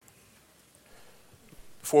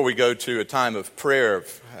Before we go to a time of prayer,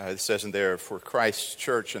 it says in there, for Christ's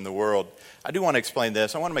church in the world, I do want to explain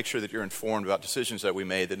this. I want to make sure that you're informed about decisions that we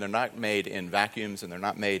made, that they're not made in vacuums and they're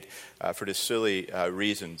not made for just silly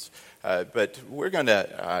reasons. But we're going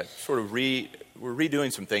to we're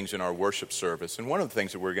redoing some things in our worship service. And one of the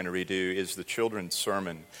things that we're going to redo is the children's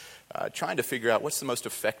sermon, trying to figure out what's the most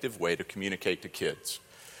effective way to communicate to kids.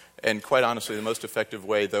 And quite honestly, the most effective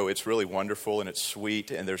way, though it's really wonderful and it's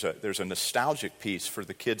sweet and there's a nostalgic piece for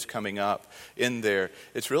the kids coming up in there,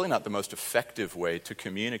 it's really not the most effective way to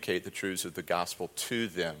communicate the truths of the gospel to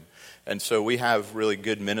them. And so we have really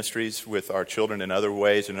good ministries with our children in other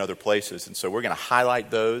ways and in other places. And so we're going to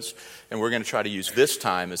highlight those, and we're going to try to use this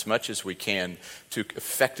time as much as we can to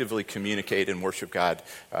effectively communicate and worship God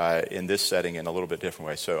in this setting in a little bit different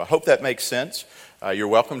way. So I hope that makes sense. You're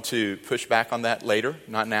welcome to push back on that later,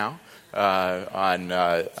 not now,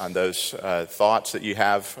 on those thoughts that you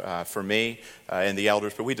have for me and the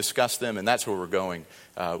elders. But we discussed them, and that's where we're going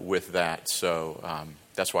with that. So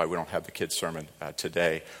that's why we don't have the kids' sermon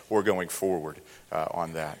today. We're going forward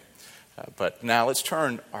on that. But now let's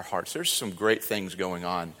turn our hearts. There's some great things going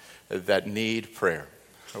on that need prayer.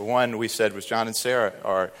 One we said was John and Sarah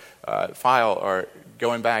are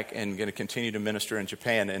going back and going to continue to minister in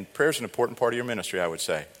Japan. And prayer is an important part of your ministry, I would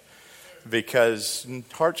say. Because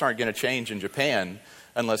hearts aren't going to change in Japan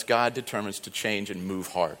unless God determines to change and move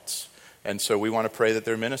hearts. And so we want to pray that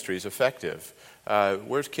their ministry is effective.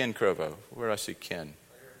 Where's Ken Crovo? Where do I see Ken?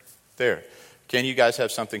 There. Ken, you guys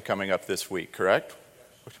have something coming up this week, correct?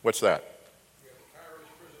 What's that?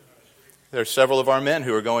 There are several of our men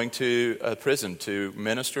who are going to prison to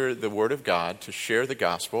minister the word of God, to share the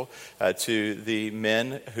gospel to the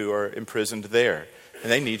men who are imprisoned there.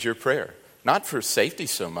 And they need your prayer. Not for safety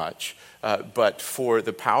so much, but for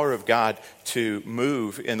the power of God to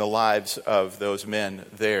move in the lives of those men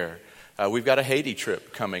there. We've got a Haiti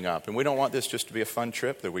trip coming up, and we don't want this just to be a fun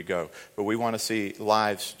trip that we go, but we want to see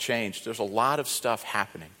lives changed. There's a lot of stuff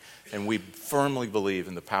happening, and we firmly believe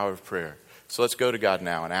in the power of prayer. So let's go to God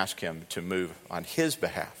now and ask Him to move on His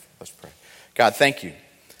behalf. Let's pray. God, thank you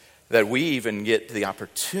that we even get the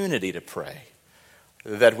opportunity to pray,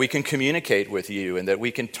 that we can communicate with you and that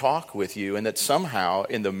we can talk with you, and that somehow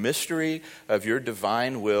in the mystery of your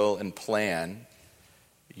divine will and plan,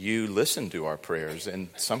 you listen to our prayers and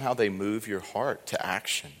somehow they move your heart to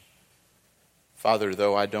action. Father,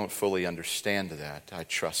 though I don't fully understand that, I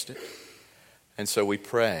trust it. And so we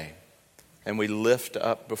pray. And we lift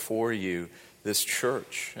up before you this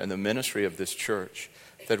church and the ministry of this church,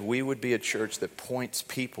 that we would be a church that points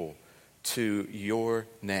people to your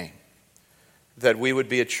name. That we would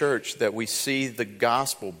be a church that we see the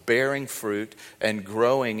gospel bearing fruit and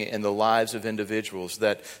growing in the lives of individuals.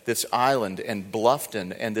 That this island and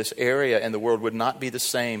Bluffton and this area and the world would not be the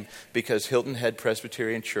same because Hilton Head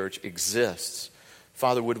Presbyterian Church exists.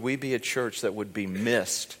 Father, would we be a church that would be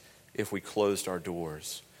missed if we closed our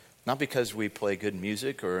doors? Not because we play good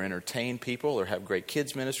music or entertain people or have great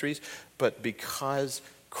kids ministries, but because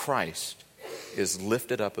Christ is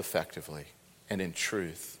lifted up effectively and in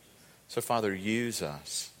truth. So, Father, use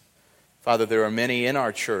us. Father, there are many in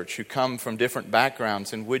our church who come from different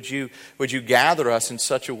backgrounds, and would you gather us in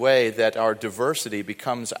such a way that our diversity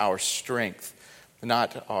becomes our strength,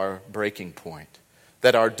 not our breaking point.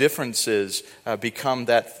 That our differences become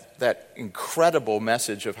that incredible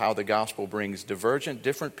message of how the gospel brings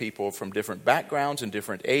different people from different backgrounds and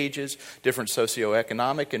different ages, different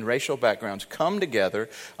socioeconomic and racial backgrounds come together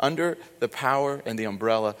under the power and the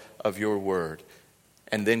umbrella of your word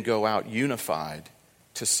and then go out unified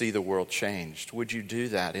to see the world changed. Would you do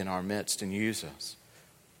that in our midst and use us?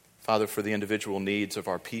 Father, for the individual needs of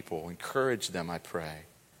our people, encourage them, I pray.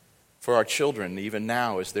 For our children, even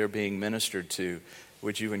now as they're being ministered to,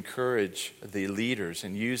 would you encourage the leaders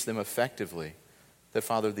and use them effectively, that,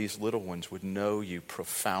 Father, these little ones would know you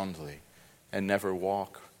profoundly and never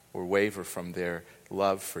walk or waver from their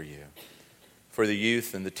love for you. For the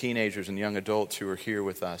youth and the teenagers and young adults who are here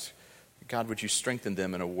with us, God, would you strengthen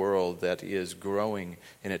them in a world that is growing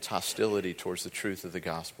in its hostility towards the truth of the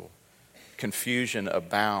gospel? Confusion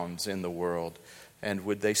abounds in the world, and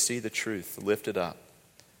would they see the truth lifted up,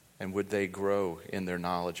 and would they grow in their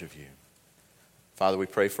knowledge of you? Father, we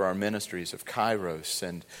pray for our ministries of Kairos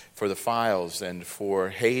and for the Files and for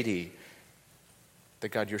Haiti, that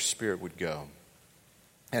God, your Spirit would go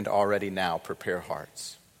and already now prepare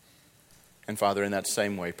hearts. And Father, in that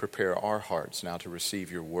same way, prepare our hearts now to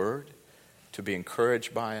receive your word, to be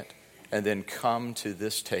encouraged by it, and then come to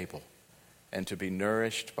this table and to be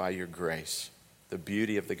nourished by your grace, the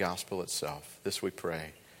beauty of the gospel itself. This we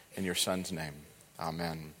pray in your Son's name.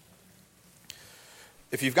 Amen.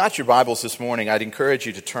 If you've got your Bibles this morning, I'd encourage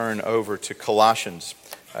you to turn over to Colossians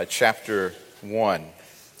chapter 1.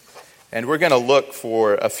 And we're going to look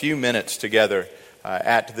for a few minutes together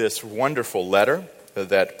at this wonderful letter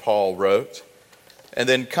that Paul wrote. And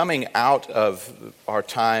then coming out of our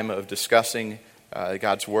time of discussing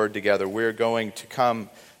God's Word together, we're going to come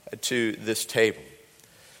to this table.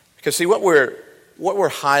 Because see, what we're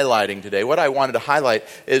highlighting today, what I wanted to highlight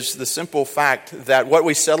is the simple fact that what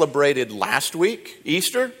we celebrated last week,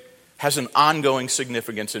 Easter, has an ongoing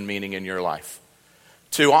significance and meaning in your life.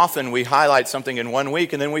 Too often we highlight something in 1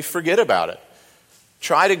 week and then we forget about it.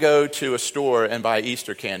 Try to go to a store and buy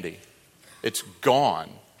Easter candy. It's gone.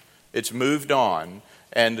 It's moved on.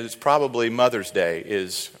 And it's probably Mother's Day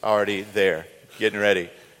is already there, getting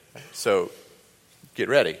ready. So get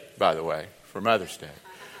ready, by the way, for Mother's Day.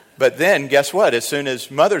 But then, guess what? As soon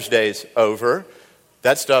as Mother's Day's over,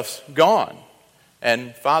 that stuff's gone.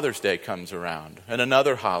 And Father's Day comes around, and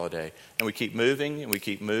another holiday. And we keep moving, and we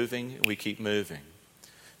keep moving, and we keep moving.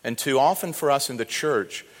 And too often for us in the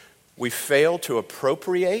church, we fail to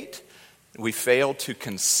appropriate, we fail to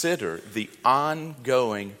consider the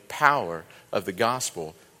ongoing power of the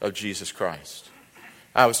gospel of Jesus Christ.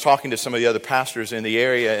 I was talking to some of the other pastors in the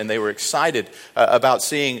area, and they were excited about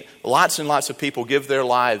seeing lots and lots of people give their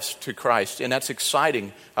lives to Christ. And that's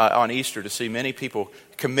exciting on Easter to see many people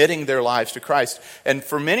committing their lives to Christ. And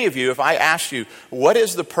for many of you, if I asked you, what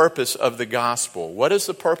is the purpose of the gospel? What is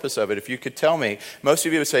the purpose of it? If you could tell me, most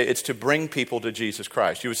of you would say it's to bring people to Jesus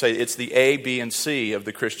Christ. You would say it's the A, B, and C of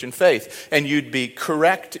the Christian faith. And you'd be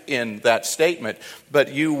correct in that statement,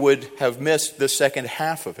 but you would have missed the second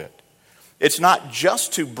half of it. It's not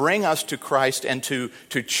just to bring us to Christ and to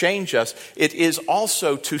change us. It is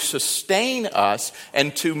also to sustain us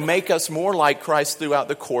and to make us more like Christ throughout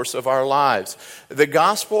the course of our lives. The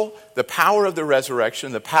gospel, the power of the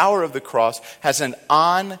resurrection, the power of the cross has an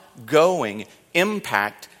ongoing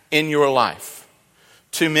impact in your life.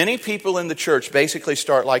 Too many people in the church basically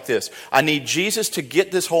start like this. I need Jesus to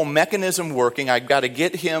get this whole mechanism working. I've got to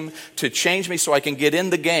get him to change me so I can get in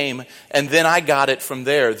the game. And then I got it from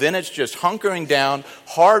there. Then it's just hunkering down,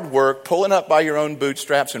 hard work, pulling up by your own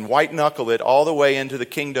bootstraps and white knuckle it all the way into the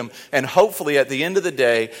kingdom. And hopefully at the end of the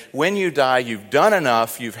day, when you die, you've done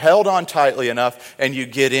enough, you've held on tightly enough, and you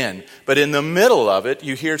get in. But in the middle of it,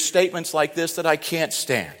 you hear statements like this that I can't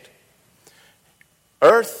stand.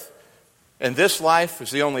 Earth and this life is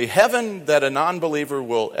the only heaven that a non-believer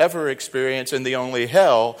will ever experience and the only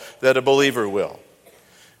hell that a believer will.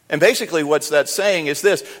 And basically what's that saying is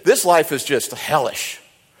this life is just hellish.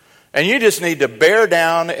 And you just need to bear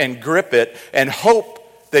down and grip it and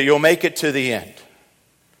hope that you'll make it to the end.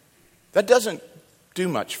 That doesn't do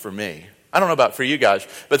much for me. I don't know about for you guys,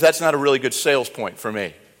 but that's not a really good sales point for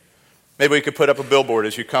me. Maybe we could put up a billboard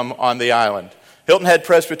as you come on the island. Hilton Head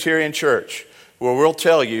Presbyterian Church. Well, we'll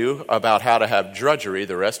tell you about how to have drudgery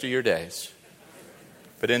the rest of your days.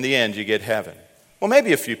 But in the end, you get heaven. Well,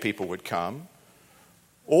 maybe a few people would come.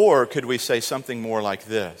 Or could we say something more like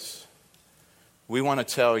this? We want to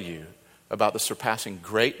tell you about the surpassing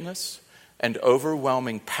greatness and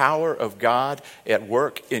overwhelming power of God at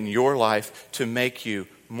work in your life to make you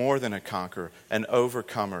more than a conqueror, an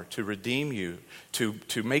overcomer, to redeem you,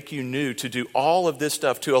 to make you new, to do all of this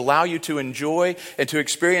stuff, to allow you to enjoy and to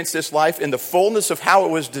experience this life in the fullness of how it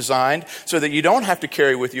was designed so that you don't have to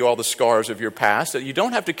carry with you all the scars of your past, that you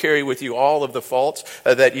don't have to carry with you all of the faults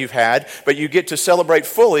that you've had, but you get to celebrate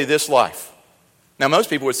fully this life. Now,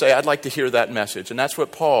 most people would say, I'd like to hear that message. And that's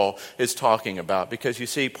what Paul is talking about. Because you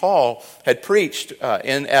see, Paul had preached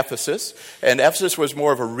in Ephesus. And Ephesus was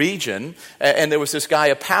more of a region. And there was this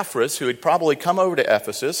guy, Epaphras, who had probably come over to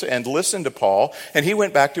Ephesus and listened to Paul. And he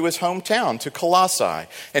went back to his hometown, to Colossae.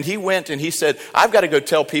 And he went and he said, I've got to go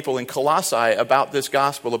tell people in Colossae about this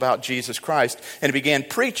gospel, about Jesus Christ. And he began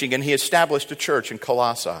preaching, and he established a church in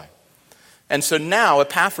Colossae. And so now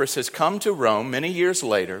Epaphras has come to Rome many years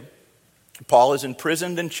later. Paul is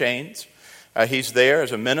imprisoned in chains. He's there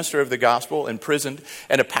as a minister of the gospel, imprisoned.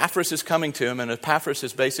 And Epaphras is coming to him. And Epaphras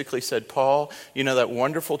has basically said, Paul, you know that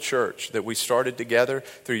wonderful church that we started together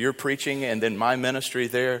through your preaching and then my ministry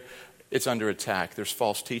there, it's under attack. There's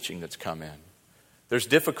false teaching that's come in. There's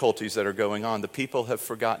difficulties that are going on. The people have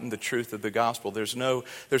forgotten the truth of the gospel. There's no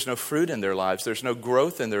fruit in their lives. There's no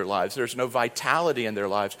growth in their lives. There's no vitality in their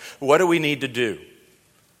lives. What do we need to do?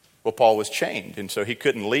 Well, Paul was chained, and so he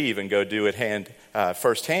couldn't leave and go do it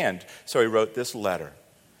firsthand. So he wrote this letter.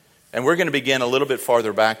 And we're going to begin a little bit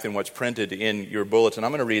farther back than what's printed in your bulletin.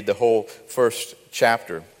 I'm going to read the whole first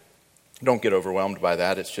chapter. Don't get overwhelmed by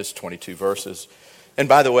that. It's just 22 verses. And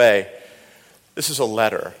by the way, this is a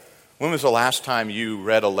letter. When was the last time you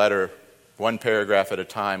read a letter one paragraph at a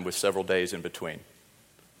time with several days in between.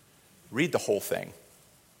 Read the whole thing.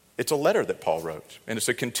 It's a letter that Paul wrote, and it's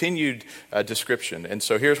a continued description. And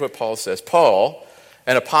so here's what Paul says. Paul,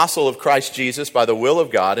 an apostle of Christ Jesus by the will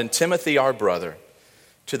of God, and Timothy our brother,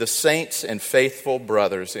 to the saints and faithful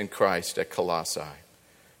brothers in Christ at Colossae.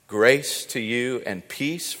 Grace to you and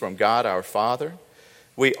peace from God our Father.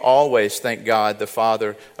 We always thank God, the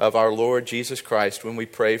Father of our Lord Jesus Christ, when we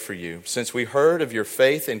pray for you, since we heard of your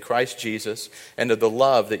faith in Christ Jesus and of the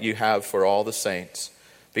love that you have for all the saints,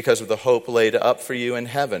 because of the hope laid up for you in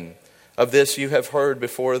heaven. Of this you have heard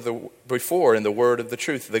before in the word of the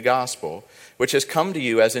truth, the gospel, which has come to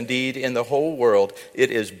you, as indeed in the whole world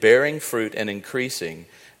it is bearing fruit and increasing,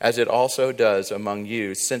 as it also does among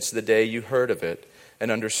you, since the day you heard of it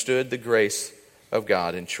and understood the grace of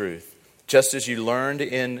God in truth. Just as you learned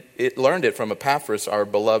it from Epaphras, our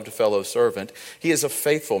beloved fellow servant. He is a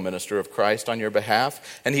faithful minister of Christ on your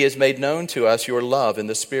behalf, and he has made known to us your love in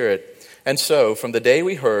the Spirit. And so, from the day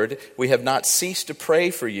we heard, we have not ceased to pray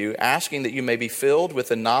for you, asking that you may be filled with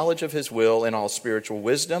the knowledge of his will in all spiritual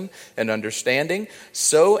wisdom and understanding,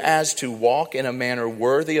 so as to walk in a manner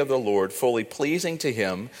worthy of the Lord, fully pleasing to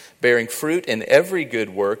him, bearing fruit in every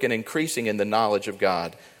good work and increasing in the knowledge of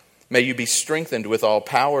God. May you be strengthened with all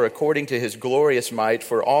power according to his glorious might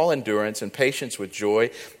for all endurance and patience with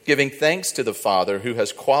joy, giving thanks to the Father who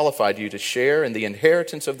has qualified you to share in the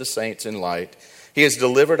inheritance of the saints in light. He has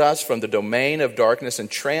delivered us from the domain of darkness and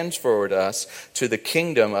transferred us to the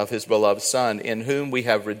kingdom of his beloved Son, in whom we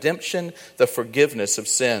have redemption, the forgiveness of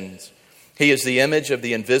sins. He is the image of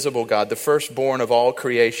the invisible God, the firstborn of all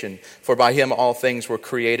creation. For by him all things were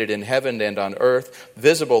created in heaven and on earth,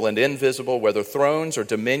 visible and invisible, whether thrones or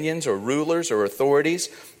dominions or rulers or authorities.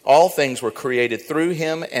 All things were created through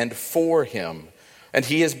him and for him. And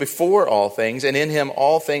he is before all things, and in him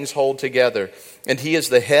all things hold together. And he is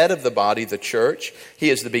the head of the body, the church. He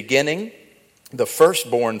is the beginning, the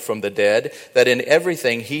firstborn from the dead, that in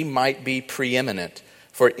everything he might be preeminent.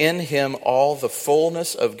 For in him all the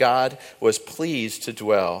fullness of God was pleased to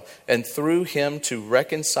dwell, and through him to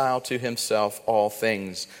reconcile to himself all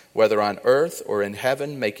things, whether on earth or in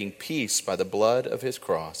heaven, making peace by the blood of his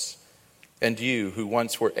cross. And you, who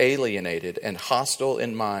once were alienated and hostile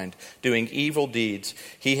in mind, doing evil deeds,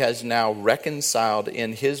 he has now reconciled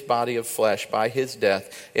in his body of flesh by his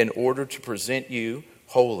death, in order to present you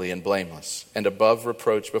holy and blameless and above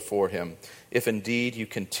reproach before him, if indeed you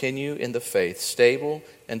continue in the faith, stable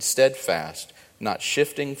and steadfast, not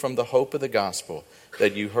shifting from the hope of the gospel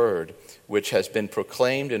that you heard, which has been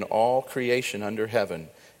proclaimed in all creation under heaven,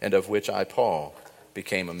 and of which I, Paul,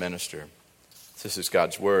 became a minister. This is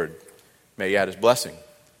God's word. May he add his blessing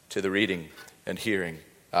to the reading and hearing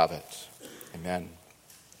of it. Amen.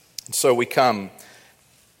 And so we come,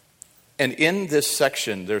 and in this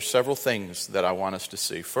section, there are several things that I want us to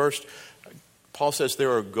see. First, Paul says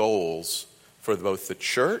there are goals for both the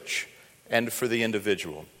church and for the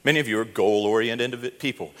individual. Many of you are goal-oriented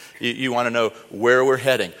people. You want to know where we're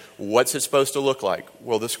heading. What's it supposed to look like?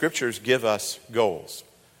 Well, the scriptures give us goals.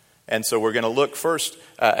 And so we're going to look first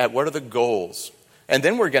at what are the goals. And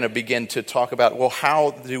then we're going to begin to talk about, well,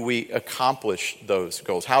 how do we accomplish those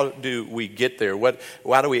goals? How do we get there?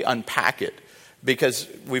 How do we unpack it? Because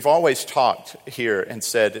we've always talked here and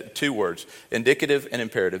said two words, indicative and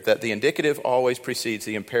imperative, that the indicative always precedes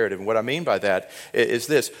the imperative. And what I mean by that is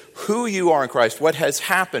this: who you are in Christ, what has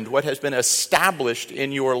happened, what has been established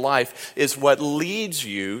in your life is what leads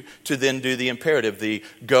you to then do the imperative, the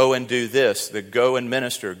go and do this, the go and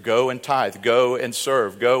minister, go and tithe, go and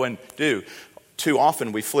serve, go and do. Too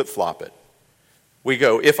often we flip-flop it. We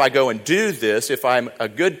go, if I go and do this, if I'm a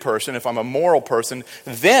good person, if I'm a moral person,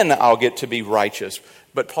 then I'll get to be righteous.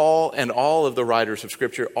 But Paul and all of the writers of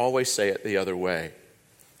Scripture always say it the other way.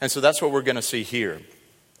 And so that's what we're going to see here.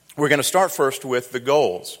 We're going to start first with the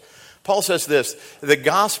goals. Paul says this: the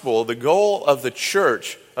gospel, the goal of the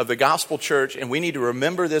church, of the gospel church, and we need to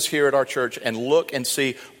remember this here at our church and look and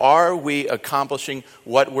see, are we accomplishing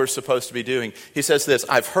what we're supposed to be doing? He says this,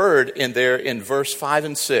 I've heard in verse 5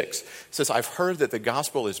 and 6, it says, I've heard that the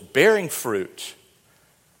gospel is bearing fruit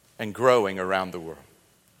and growing around the world.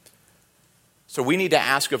 So we need to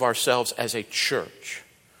ask of ourselves as a church,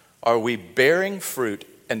 are we bearing fruit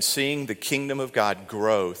and seeing the kingdom of God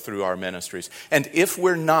grow through our ministries? And if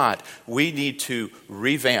we're not, we need to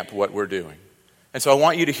revamp what we're doing. And so I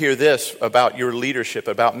want you to hear this about your leadership,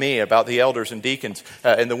 about me, about the elders and deacons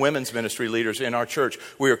and the women's ministry leaders in our church.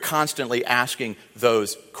 We are constantly asking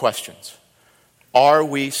those questions. Are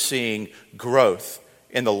we seeing growth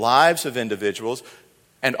in the lives of individuals?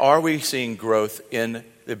 And are we seeing growth in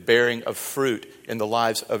the bearing of fruit in the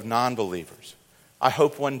lives of non-believers? I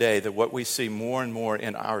hope one day that what we see more and more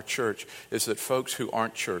in our church is that folks who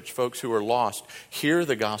aren't church, folks who are lost, hear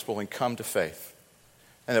the gospel and come to faith.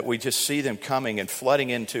 And that we just see them coming and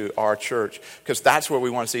flooding into our church, because that's what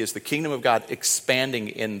we want to see, is the kingdom of God expanding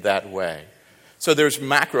in that way. So there's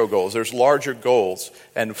macro goals, there's larger goals,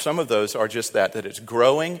 and some of those are just that it's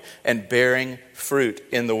growing and bearing fruit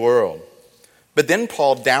in the world. But then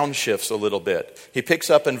Paul downshifts a little bit. He picks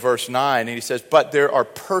up in verse 9 and he says, but there are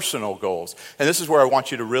personal goals. And this is where I want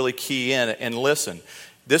you to really key in and listen.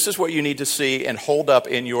 This is what you need to see and hold up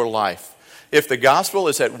in your life. If the gospel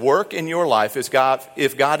is at work in your life, if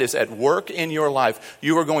God is at work in your life,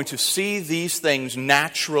 you are going to see these things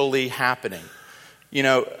naturally happening. You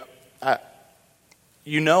know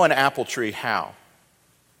an apple tree how?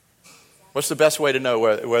 What's the best way to know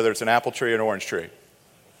whether it's an apple tree or an orange tree?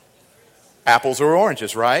 Apples or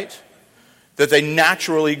oranges, right? That they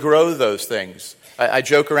naturally grow those things. I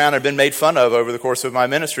joke around, I've been made fun of over the course of my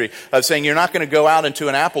ministry, of saying you're not going to go out into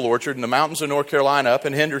an apple orchard in the mountains of North Carolina up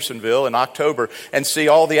in Hendersonville in October and see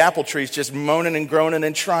all the apple trees just moaning and groaning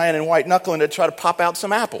and trying and white knuckling to try to pop out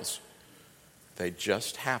some apples. They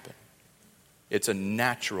just happen. It's a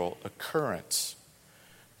natural occurrence.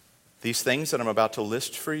 These things that I'm about to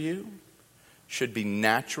list for you should be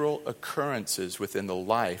natural occurrences within the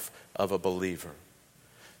life of a believer.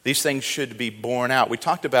 These things should be borne out. We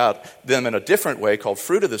talked about them in a different way called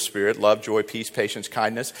fruit of the Spirit: love, joy, peace, patience,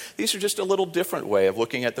 kindness. These are just a little different way of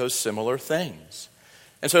looking at those similar things.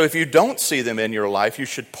 And so if you don't see them in your life, you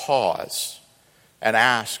should pause and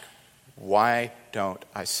ask, why don't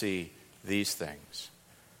I see these things?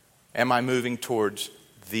 Am I moving towards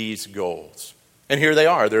these goals? And here they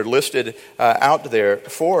are. They're listed out there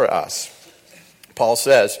for us. Paul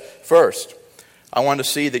says, first, I want to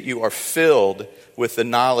see that you are filled with the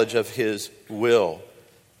knowledge of His will.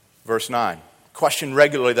 Verse 9, question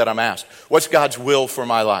regularly that I'm asked: what's God's will for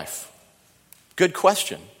my life? Good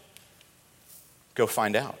question. Go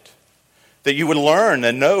find out. That you would learn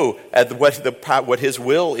and know what His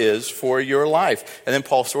will is for your life. And then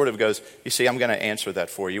Paul sort of goes, you see, I'm going to answer that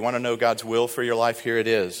for you. You want to know God's will for your life? Here it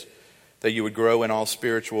is. That you would grow in all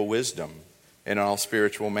spiritual wisdom, in all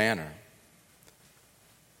spiritual manner.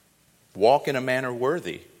 Walk in a manner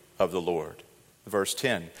worthy of the Lord. Verse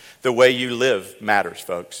 10. The way you live matters,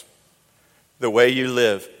 folks. The way you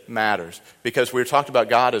live matters. Because we talked about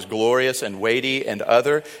God as glorious and weighty and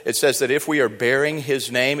other. It says that if we are bearing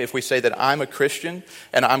His name, if we say that I'm a Christian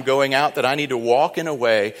and I'm going out, that I need to walk in a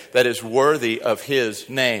way that is worthy of His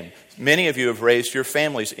name. Many of you have raised your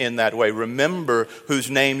families in that way. Remember whose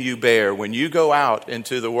name you bear. When you go out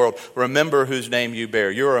into the world, remember whose name you bear.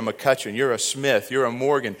 You're a McCutcheon, you're a Smith, you're a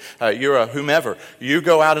Morgan, you're a whomever. You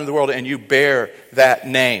go out into the world and you bear that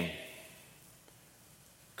name.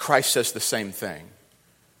 Christ says the same thing.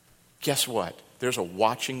 Guess what? There's a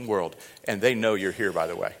watching world, and they know you're here, by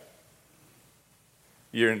the way.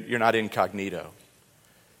 You're not incognito.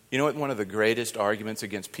 You know what one of the greatest arguments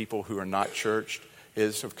against people who are not churched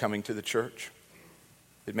is of coming to the church?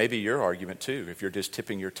 It may be your argument too, if you're just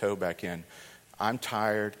tipping your toe back in. I'm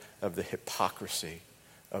tired of the hypocrisy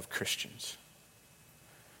of Christians.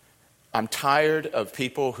 I'm tired of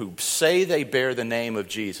people who say they bear the name of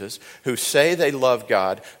Jesus, who say they love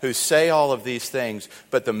God, who say all of these things,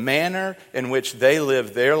 but the manner in which they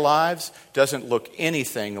live their lives doesn't look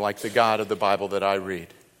anything like the God of the Bible that I read.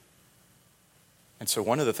 And so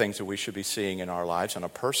one of the things that we should be seeing in our lives on a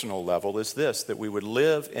personal level is this, that we would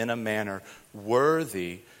live in a manner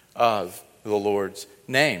worthy of the Lord's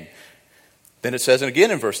name. Then it says, and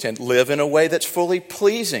again in verse 10, live in a way that's fully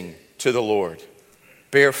pleasing to the Lord.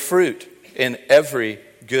 Bear fruit in every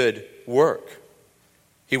good work.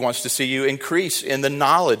 He wants to see you increase in the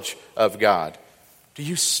knowledge of God. Do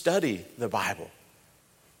you study the Bible?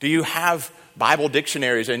 Do you have Bible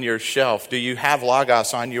dictionaries in your shelf? Do you have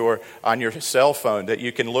Logos on your cell phone that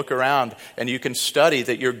you can look around and you can study,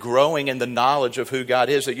 that you're growing in the knowledge of who God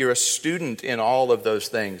is, that you're a student in all of those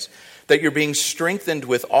things, that you're being strengthened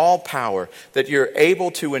with all power, that you're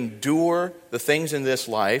able to endure the things in this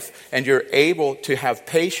life, and you're able to have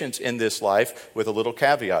patience in this life, with a little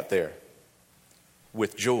caveat there,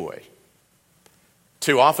 with joy.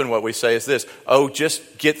 Too often what we say is this: oh,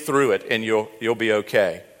 just get through it and you'll be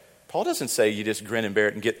okay. Paul doesn't say you just grin and bear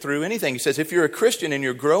it and get through anything. He says if you're a Christian and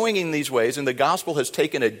you're growing in these ways and the gospel has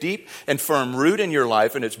taken a deep and firm root in your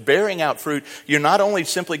life and it's bearing out fruit, you're not only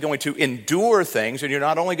simply going to endure things, and you're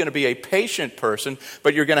not only going to be a patient person,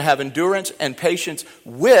 but you're going to have endurance and patience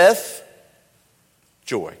with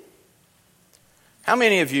joy. How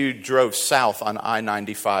many of you drove south on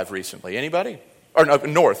I-95 recently? Anybody? Or no,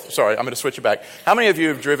 north. Sorry, I'm going to switch it back. How many of you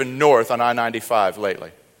have driven north on I-95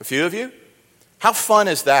 lately? A few of you? How fun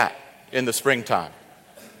is that in the springtime?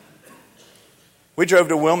 We drove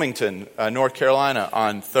to Wilmington, North Carolina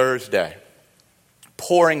on Thursday.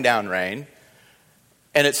 Pouring down rain.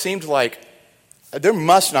 And it seemed like there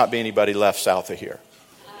must not be anybody left south of here.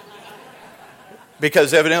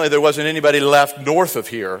 Because evidently there wasn't anybody left north of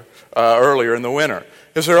here earlier in the winter.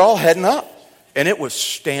 Because they're all heading up. And it was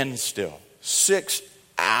standstill. 6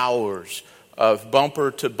 hours of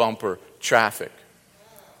bumper-to-bumper traffic.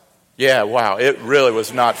 Yeah, wow, it really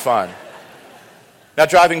was not fun. Now,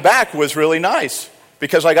 driving back was really nice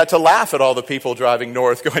because I got to laugh at all the people driving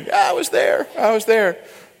north going, yeah, I was there.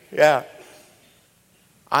 Yeah.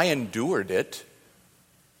 I endured it.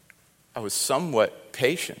 I was somewhat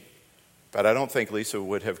patient, but I don't think Lisa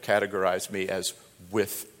would have categorized me as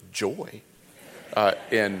with joy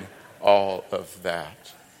in all of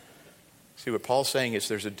that. See, what Paul's saying is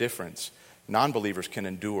there's a difference. Non-believers can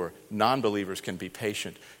endure. Non-believers can be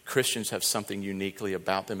patient. Christians have something uniquely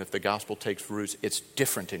about them. If the gospel takes roots, it's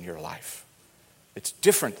different in your life. It's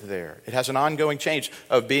different there. It has an ongoing change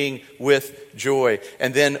of being with joy.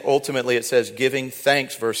 And then ultimately it says, giving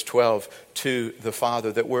thanks, verse 12, to the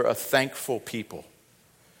Father, that we're a thankful people.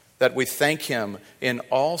 That we thank Him in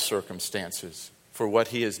all circumstances for what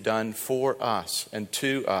He has done for us and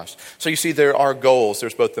to us. So you see, there are goals.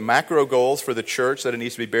 There's both the macro goals for the church that it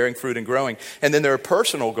needs to be bearing fruit and growing. And then there are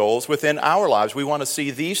personal goals within our lives. We want to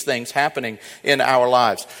see these things happening in our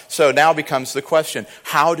lives. So now becomes the question,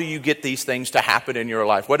 how do you get these things to happen in your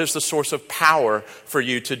life? What is the source of power for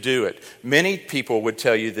you to do it? Many people would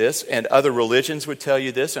tell you this, and other religions would tell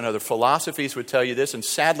you this, and other philosophies would tell you this, and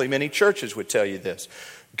sadly many churches would tell you this.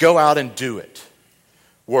 Go out and do it.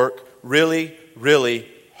 Work really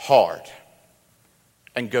hard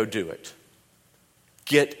and go do it.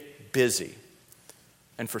 Get busy.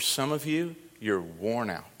 And for some of you, you're worn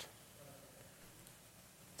out.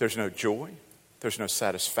 There's no joy. There's no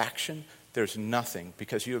satisfaction. There's nothing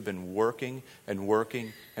because you have been working and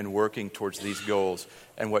working and working towards these goals.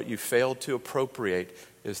 And what you failed to appropriate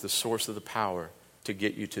is the source of the power to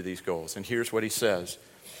get you to these goals. And here's what he says.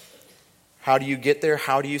 How do you get there?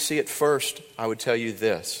 How do you see it? First, I would tell you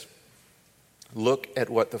this. Look at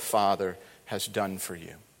what the Father has done for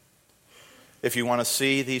you. If you want to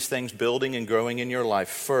see these things building and growing in your life,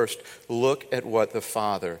 first, look at what the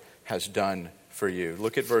Father has done for you.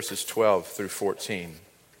 Look at verses 12 through 14.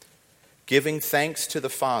 Giving thanks to the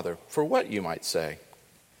Father. For what, you might say?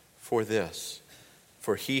 For this.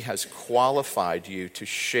 For He has qualified you to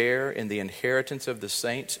share in the inheritance of the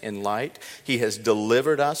saints in light. He has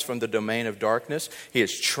delivered us from the domain of darkness. He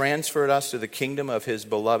has transferred us to the kingdom of His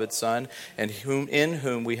beloved Son, and in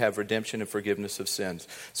whom we have redemption and forgiveness of sins.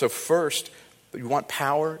 So first, you want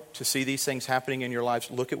power to see these things happening in your lives?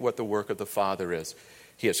 Look at what the work of the Father is.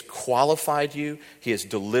 He has qualified you, He has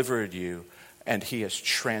delivered you, and He has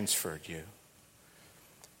transferred you.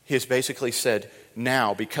 He has basically said,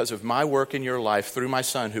 now, because of my work in your life through my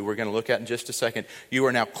Son, who we're going to look at in just a second, you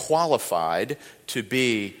are now qualified to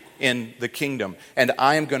be in the kingdom. And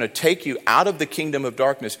I am going to take you out of the kingdom of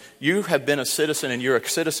darkness. You have been a citizen, and you're a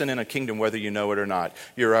citizen in a kingdom whether you know it or not.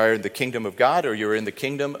 You're either in the kingdom of God or you're in the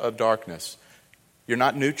kingdom of darkness. You're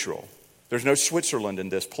not neutral. There's no Switzerland in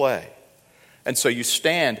this play. And so you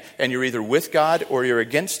stand and you're either with God or you're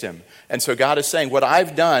against Him. And so God is saying, what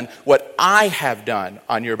I've done, what I have done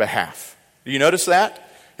on your behalf. Do you notice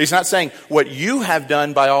that? He's not saying what you have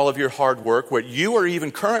done by all of your hard work, what you are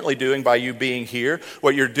even currently doing by you being here,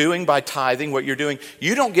 what you're doing by tithing, what you're doing.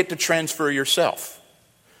 You don't get to transfer yourself.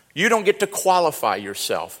 You don't get to qualify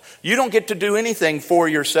yourself. You don't get to do anything for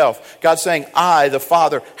yourself. God's saying, I, the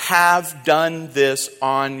Father, have done this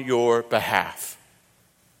on your behalf.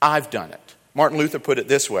 I've done it. Martin Luther put it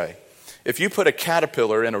this way. If you put a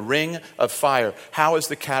caterpillar in a ring of fire, how is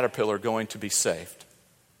the caterpillar going to be saved?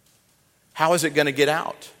 How is it going to get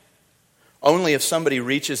out? Only if somebody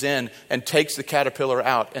reaches in and takes the caterpillar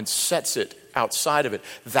out and sets it outside of it.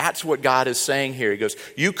 That's what God is saying here. He goes,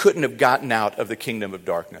 you couldn't have gotten out of the kingdom of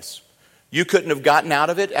darkness. You couldn't have gotten out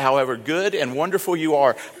of it, however good and wonderful you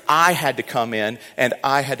are. I had to come in and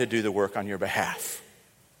I had to do the work on your behalf.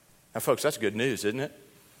 Now, folks, that's good news, isn't it?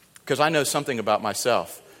 Because I know something about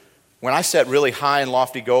myself. When I set really high and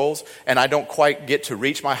lofty goals and I don't quite get to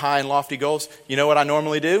reach my high and lofty goals, you know what I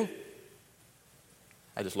normally do?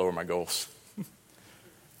 I just lower my goals.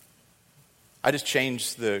 I just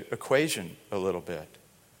change the equation a little bit.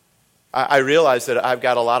 I realize that I've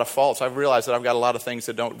got a lot of faults. I've realized that I've got a lot of things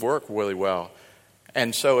that don't work really well.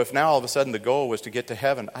 And so if now all of a sudden the goal was to get to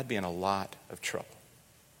heaven, I'd be in a lot of trouble.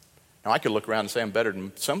 Now I could look around and say I'm better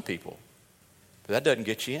than some people. But that doesn't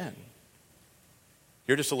get you in.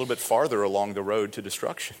 You're just a little bit farther along the road to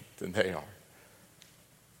destruction than they are.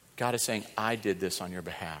 God is saying, I did this on your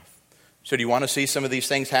behalf. So do you want to see some of these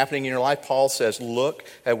things happening in your life? Paul says, look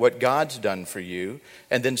at what God's done for you.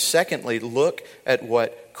 And then secondly, look at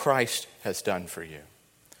what Christ has done for you.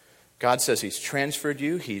 God says he's transferred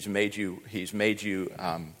you. He's made you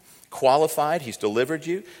qualified. He's delivered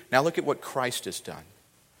you. Now look at what Christ has done.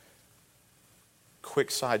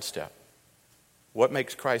 Quick sidestep. What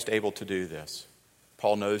makes Christ able to do this?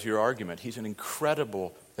 Paul knows your argument. He's an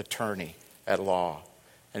incredible attorney at law.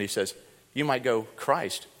 And he says, you might go,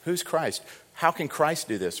 Christ. Who's Christ? How can Christ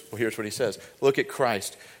do this? Well, here's what he says. Look at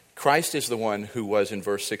Christ. Christ is the one who was, in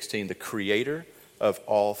verse 16, the creator of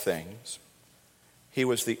all things. He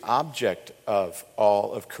was the object of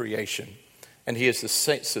all of creation. And he is the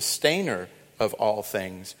sustainer of all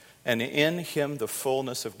things. And in him the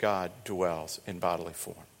fullness of God dwells in bodily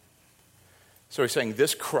form. So he's saying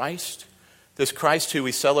this Christ who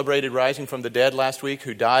we celebrated rising from the dead last week,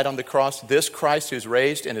 who died on the cross, this Christ who's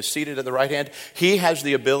raised and is seated at the right hand, he has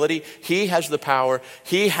the ability, he has the power,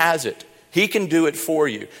 he has it. He can do it for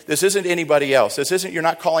you. This isn't anybody else. You're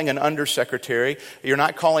not calling an undersecretary. You're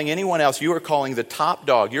not calling anyone else. You are calling the top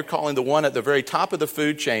dog. You're calling the one at the very top of the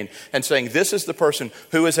food chain and saying, this is the person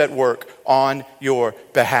who is at work on your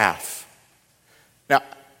behalf. Now,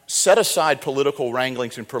 set aside political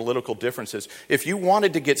wranglings and political differences. If you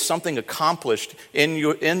wanted to get something accomplished in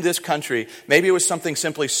this country, maybe it was something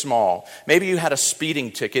simply small. Maybe you had a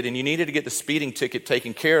speeding ticket and you needed to get the speeding ticket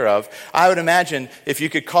taken care of. I would imagine if you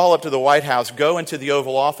could call up to the White House, go into the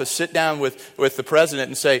Oval Office, sit down with the president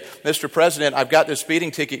and say, Mr. President, I've got this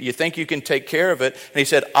speeding ticket. You think you can take care of it? And he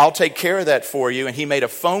said, I'll take care of that for you. And he made a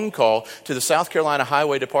phone call to the South Carolina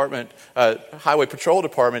Highway Patrol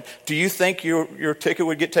Department. Do you think your ticket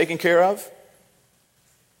would get taken care of?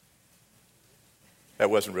 That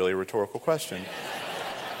wasn't really a rhetorical question.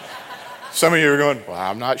 Some of you are going, well,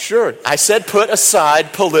 I'm not sure. I said put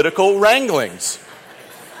aside political wranglings.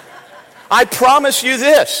 I promise you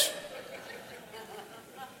this.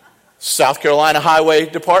 South Carolina Highway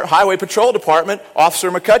Patrol Department, Officer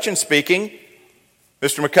McCutcheon speaking.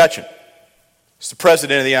 Mr. McCutcheon, it's the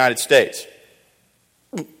President of the United States.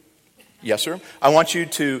 Yes, sir. I want you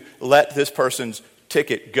to let this person's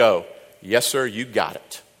ticket go. Yes, sir, you got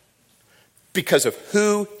it. Because of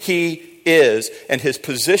who he is and his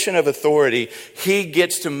position of authority, he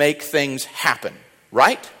gets to make things happen,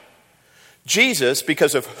 right? Jesus,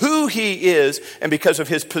 because of who he is and because of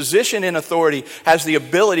his position in authority, has the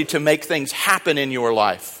ability to make things happen in your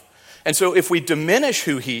life. And so if we diminish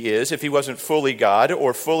who he is, if he wasn't fully God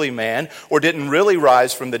or fully man or didn't really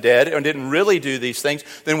rise from the dead or didn't really do these things,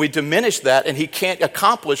 then we diminish that and he can't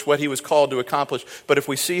accomplish what he was called to accomplish. But if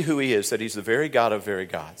we see who he is, that he's the very God of very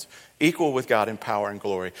gods, equal with God in power and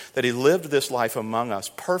glory, that he lived this life among us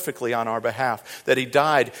perfectly on our behalf, that he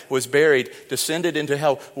died, was buried, descended into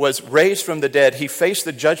hell, was raised from the dead, he faced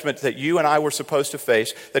the judgment that you and I were supposed to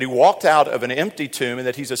face, that he walked out of an empty tomb, and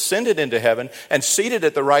that he's ascended into heaven and seated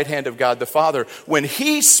at the right hand of God the Father. When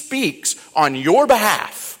he speaks on your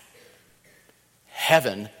behalf,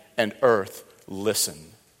 heaven and earth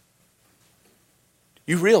listen.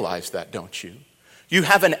 You realize that, don't you? You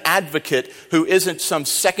have an advocate who isn't some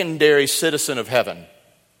secondary citizen of heaven.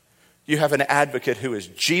 You have an advocate who is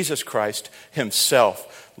Jesus Christ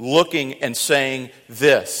himself, looking and saying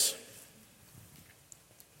this.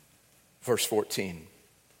 Verse 14,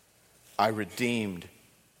 I redeemed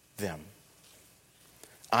them.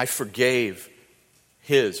 I forgave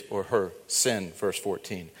his or her sin, verse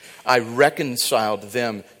 14. I reconciled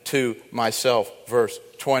them to myself, verse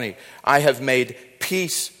 20. I have made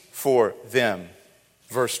peace for them.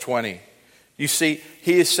 Verse 20. You see,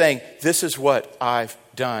 he is saying, this is what I've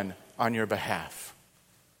done on your behalf.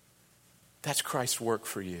 That's Christ's work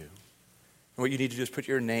for you. And what you need to do is put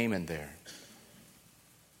your name in there.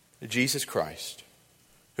 Jesus Christ,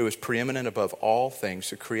 who is preeminent above all things,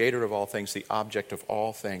 the creator of all things, the object of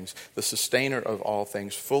all things, the sustainer of all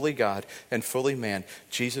things, fully God and fully man.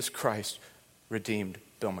 Jesus Christ redeemed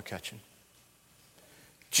Bill McCutcheon.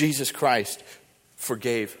 Jesus Christ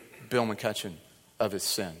forgave Bill McCutcheon of his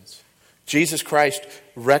sins. Jesus Christ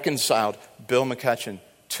reconciled Bill McCutcheon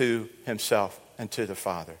to himself and to the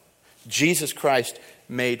Father. Jesus Christ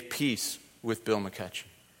made peace with Bill McCutcheon.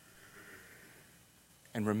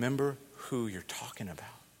 And remember who you're talking about.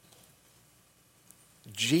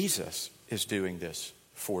 Jesus is doing this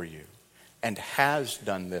for you and has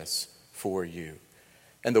done this for you.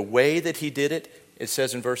 And the way that he did it, it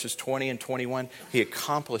says in verses 20 and 21, he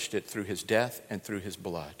accomplished it through his death and through his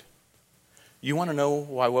blood. You want to know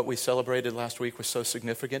why what we celebrated last week was so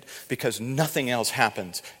significant? Because nothing else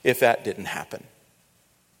happens if that didn't happen.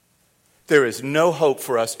 There is no hope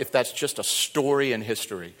for us if that's just a story in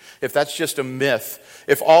history, if that's just a myth,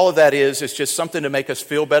 if all of that is just something to make us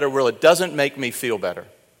feel better. Well, it doesn't make me feel better.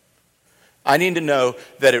 I need to know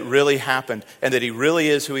that it really happened and that he really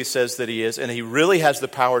is who he says that he is, and he really has the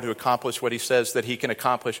power to accomplish what he says that he can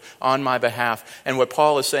accomplish on my behalf. And what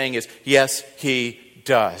Paul is saying is, yes, he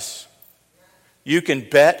does. You can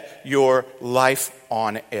bet your life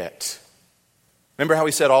on it. Remember how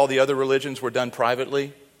he said all the other religions were done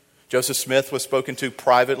privately? Joseph Smith was spoken to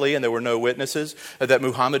privately and there were no witnesses. That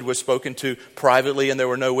Muhammad was spoken to privately and there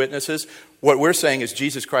were no witnesses. What we're saying is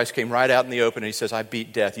Jesus Christ came right out in the open and he says, I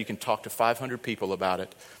beat death. You can talk to 500 people about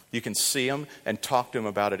it. You can see them and talk to them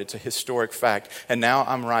about it. It's a historic fact. And now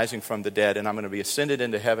I'm rising from the dead and I'm going to be ascended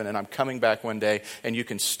into heaven and I'm coming back one day, and you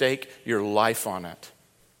can stake your life on it.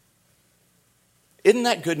 Isn't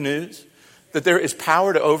that good news? That there is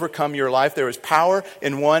power to overcome your life. There is power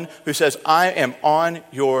in one who says, I am on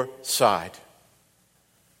your side.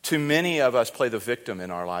 Too many of us play the victim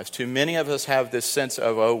in our lives. Too many of us have this sense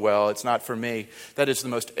of, oh, well, it's not for me. That is the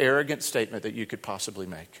most arrogant statement that you could possibly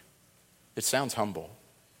make. It sounds humble,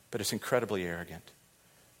 but it's incredibly arrogant.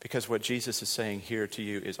 Because what Jesus is saying here to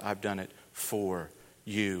you is, I've done it for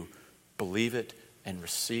you. Believe it and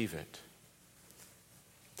receive it.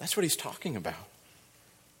 That's what he's talking about.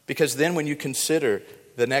 Because then when you consider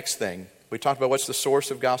the next thing, we talked about what's the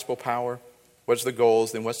source of gospel power, what's the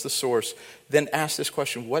goals, then what's the source. Then ask this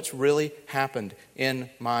question, what's really happened in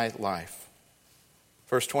my life?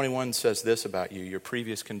 Verse 21 says this about you, your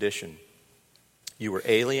previous condition. You were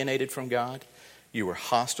alienated from God, you were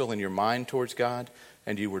hostile in your mind towards God,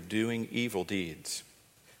 and you were doing evil deeds.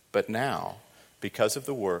 But now, because of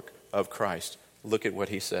the work of Christ, look at what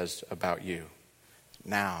he says about you.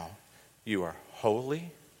 Now, you are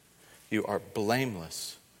holy, you are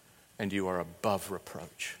blameless, and you are above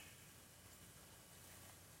reproach.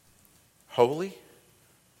 Holy,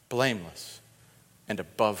 blameless, and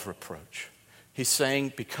above reproach. He's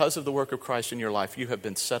saying because of the work of Christ in your life, you have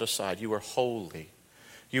been set aside. You are holy.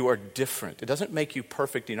 You are different. It doesn't make you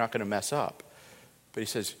perfect. You're not going to mess up. But he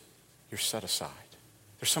says, you're set aside.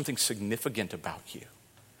 There's something significant about you.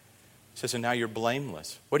 He says, and now you're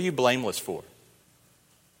blameless. What are you blameless for?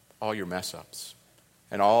 All your mess ups.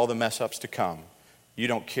 And all the mess ups to come. You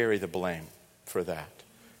don't carry the blame for that.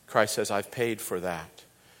 Christ says, I've paid for that.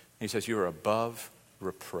 And he says, you're above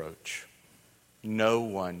reproach. No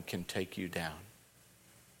one can take you down.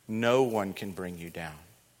 No one can bring you down.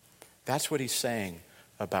 That's what he's saying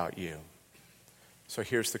about you. So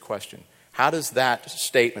here's the question. How does that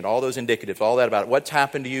statement, all those indicatives, all that about what's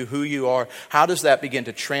happened to you, who you are, how does that begin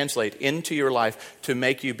to translate into your life to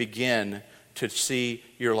make you begin to see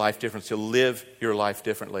your life differently, to live your life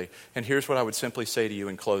differently? And here's what I would simply say to you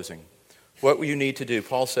in closing. What you need to do,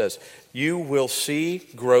 Paul says, you will see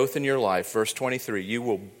growth in your life. Verse 23, you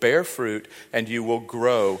will bear fruit and you will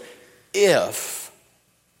grow if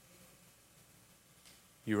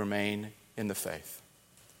you remain in the faith.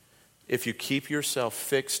 If you keep yourself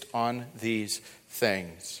fixed on these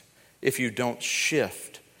things. If you don't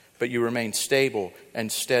shift, but you remain stable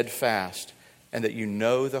and steadfast, and that you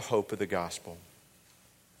know the hope of the gospel.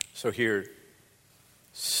 So here,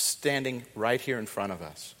 standing right here in front of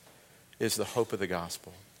us, is the hope of the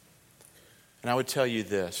gospel. And I would tell you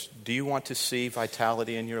this. Do you want to see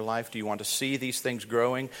vitality in your life? Do you want to see these things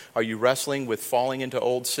growing? Are you wrestling with falling into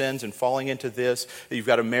old sins and falling into this? You've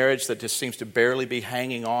got a marriage that just seems to barely be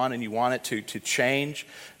hanging on and you want it to change?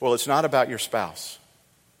 Well, it's not about your spouse.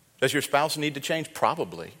 Does your spouse need to change?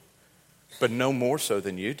 Probably. But no more so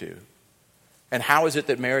than you do. And how is it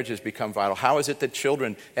that marriages become vital? How is it that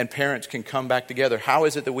children and parents can come back together? How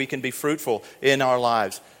is it that we can be fruitful in our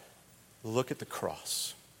lives? Look at the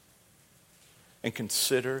cross and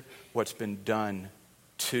consider what's been done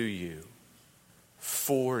to you,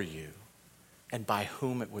 for you, and by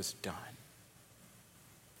whom it was done.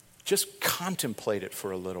 Just contemplate it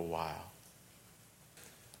for a little while.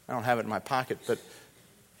 I don't have it in my pocket, but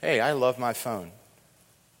hey, I love my phone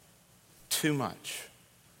too much.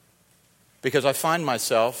 Because I find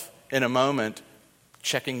myself in a moment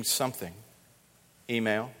checking something.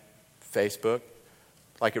 Email, Facebook,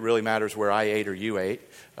 like it really matters where I ate or you ate.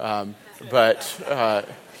 But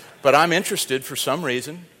I'm interested for some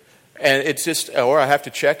reason. And it's just, or I have to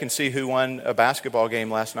check and see who won a basketball game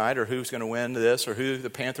last night, or who's going to win this, or who the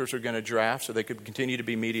Panthers are going to draft so they could continue to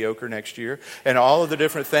be mediocre next year, and all of the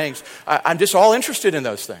different things. I'm just all interested in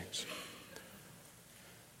those things.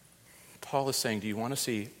 Paul is saying, do you want to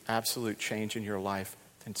see absolute change in your life?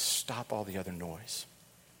 Then stop all the other noise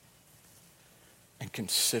and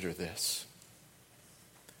consider this.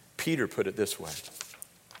 Peter put it this way.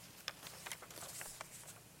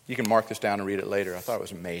 You can mark this down and read it later. I thought it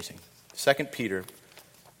was amazing. 2 Peter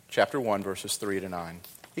chapter 1, verses 3 to 9.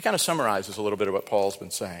 He kind of summarizes a little bit of what Paul's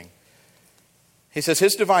been saying. He says,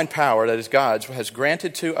 His divine power, that is God's, has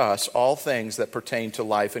granted to us all things that pertain to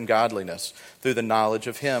life and godliness through the knowledge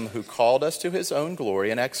of Him who called us to His own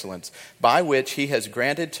glory and excellence, by which He has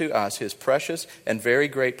granted to us His precious and very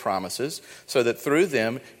great promises, so that through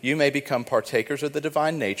them you may become partakers of the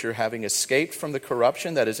divine nature, having escaped from the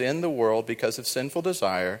corruption that is in the world because of sinful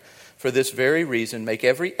desire. For this very reason, make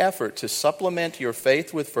every effort to supplement your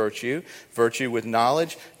faith with virtue, virtue with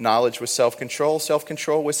knowledge, knowledge with self-control,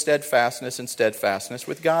 self-control with steadfastness, and steadfastness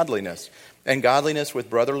with godliness, and godliness with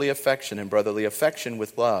brotherly affection, and brotherly affection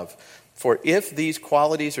with love. For if these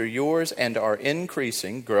qualities are yours and are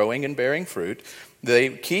increasing, growing and bearing fruit, they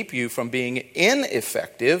keep you from being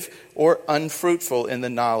ineffective or unfruitful in the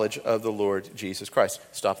knowledge of the Lord Jesus Christ.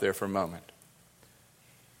 Stop there for a moment.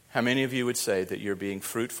 How many of you would say that you're being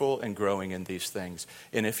fruitful and growing in these things?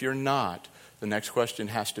 And if you're not, the next question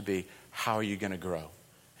has to be, how are you going to grow?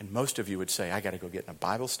 And most of you would say, I got to go get in a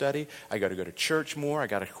Bible study. I got to go to church more. I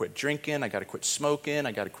got to quit drinking. I got to quit smoking.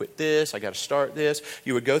 I got to quit this. I got to start this.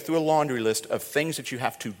 You would go through a laundry list of things that you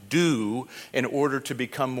have to do in order to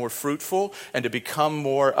become more fruitful and to become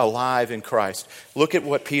more alive in Christ. Look at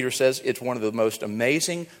what Peter says. It's one of the most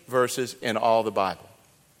amazing verses in all the Bible.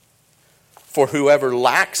 For whoever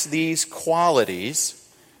lacks these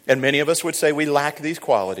qualities, and many of us would say we lack these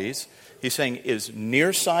qualities, he's saying is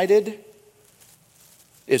nearsighted,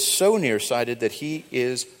 is so nearsighted that he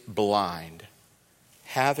is blind,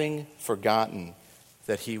 having forgotten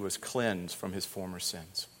that he was cleansed from his former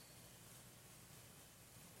sins.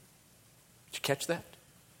 Did you catch that?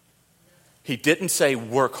 He didn't say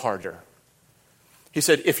work harder. He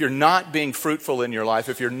said, if you're not being fruitful in your life,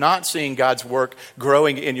 if you're not seeing God's work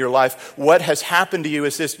growing in your life, what has happened to you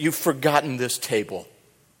is this: you've forgotten this table.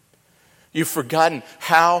 You've forgotten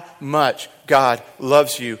how much God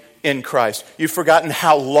loves you in Christ. You've forgotten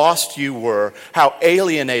how lost you were, how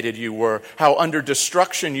alienated you were, how under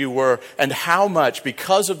destruction you were, and how much,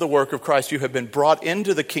 because of the work of Christ, you have been brought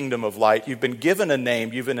into the kingdom of light. You've been given a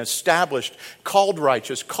name. You've been established, called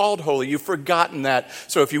righteous, called holy. You've forgotten that.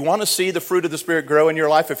 So if you want to see the fruit of the Spirit grow in your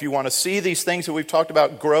life, if you want to see these things that we've talked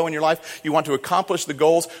about grow in your life, you want to accomplish the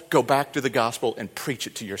goals, go back to the gospel and preach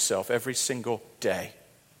it to yourself every single day.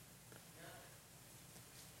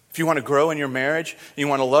 If you want to grow in your marriage, you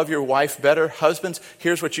want to love your wife better, husbands,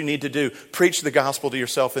 here's what you need to do. Preach the gospel to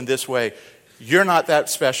yourself in this way. You're not that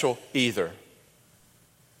special either.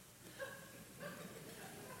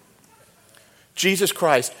 Jesus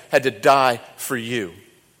Christ had to die for you.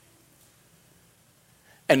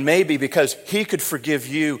 And maybe because He could forgive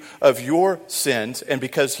you of your sins and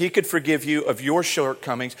because He could forgive you of your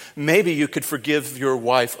shortcomings, maybe you could forgive your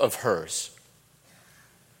wife of hers.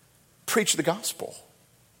 Preach the gospel.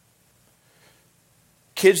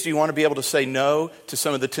 Kids, do you want to be able to say no to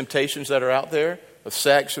some of the temptations that are out there? Of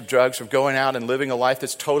sex, of drugs, of going out and living a life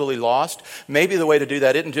that's totally lost? Maybe the way to do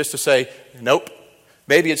that isn't just to say, nope.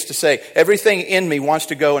 Maybe it's to say, everything in me wants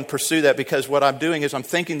to go and pursue that because what I'm doing is I'm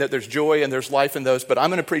thinking that there's joy and there's life in those, but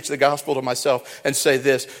I'm going to preach the gospel to myself and say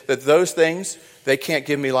this, that those things, they can't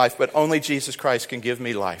give me life, but only Jesus Christ can give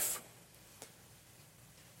me life.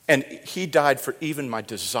 And He died for even my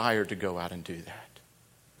desire to go out and do that.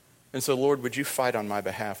 And so, Lord, would you fight on my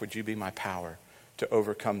behalf? Would you be my power to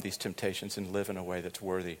overcome these temptations and live in a way that's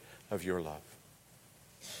worthy of your love?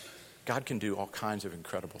 God can do all kinds of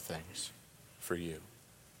incredible things for you.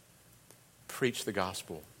 Preach the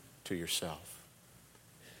gospel to yourself.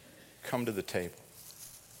 Come to the table.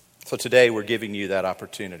 So today we're giving you that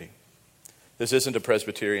opportunity. This isn't a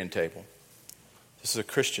Presbyterian table. This is a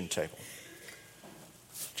Christian table.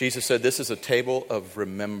 Jesus said this is a table of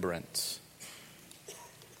remembrance.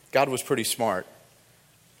 God was pretty smart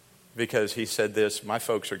because He said this, my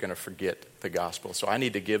folks are going to forget the gospel. So I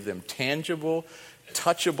need to give them tangible,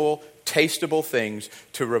 touchable, tastable things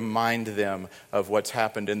to remind them of what's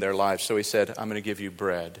happened in their lives. So He said, I'm going to give you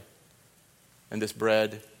bread. And this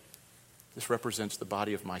bread, this represents the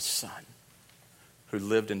body of my Son who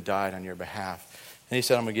lived and died on your behalf. And He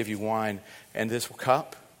said, I'm going to give you wine. And this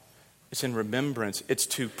cup, it's in remembrance. It's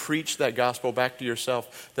to preach that gospel back to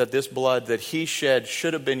yourself, that this blood that He shed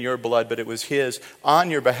should have been your blood, but it was His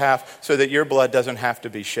on your behalf so that your blood doesn't have to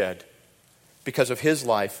be shed. Because of His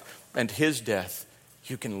life and His death,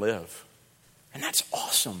 you can live. And that's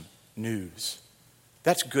awesome news.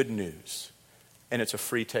 That's good news. And it's a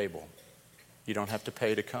free table. You don't have to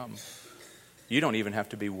pay to come. You don't even have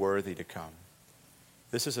to be worthy to come.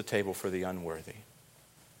 This is a table for the unworthy.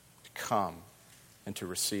 To come and to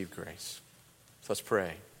receive grace. So let's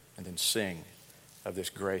pray and then sing of this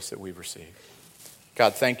grace that we've received.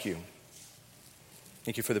 God, thank you.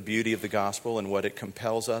 Thank you for the beauty of the gospel and what it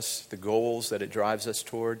compels us, the goals that it drives us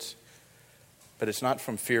towards. But it's not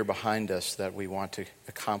from fear behind us that we want to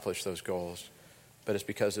accomplish those goals, but it's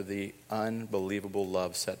because of the unbelievable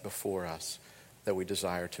love set before us that we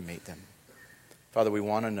desire to meet them. Father, we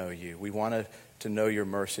want to know you. We want to know your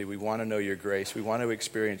mercy. We want to know your grace. We want to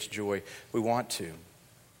experience joy. We want to,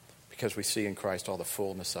 because we see in Christ all the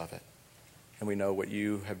fullness of it. And we know what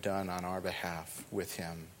you have done on our behalf with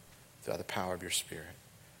him by the power of your Spirit.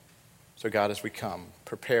 So God, as we come,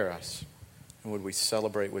 prepare us. And would we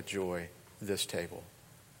celebrate with joy this table?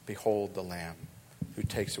 Behold the Lamb who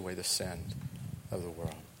takes away the sin of the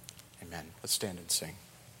world. Amen. Let's stand and sing.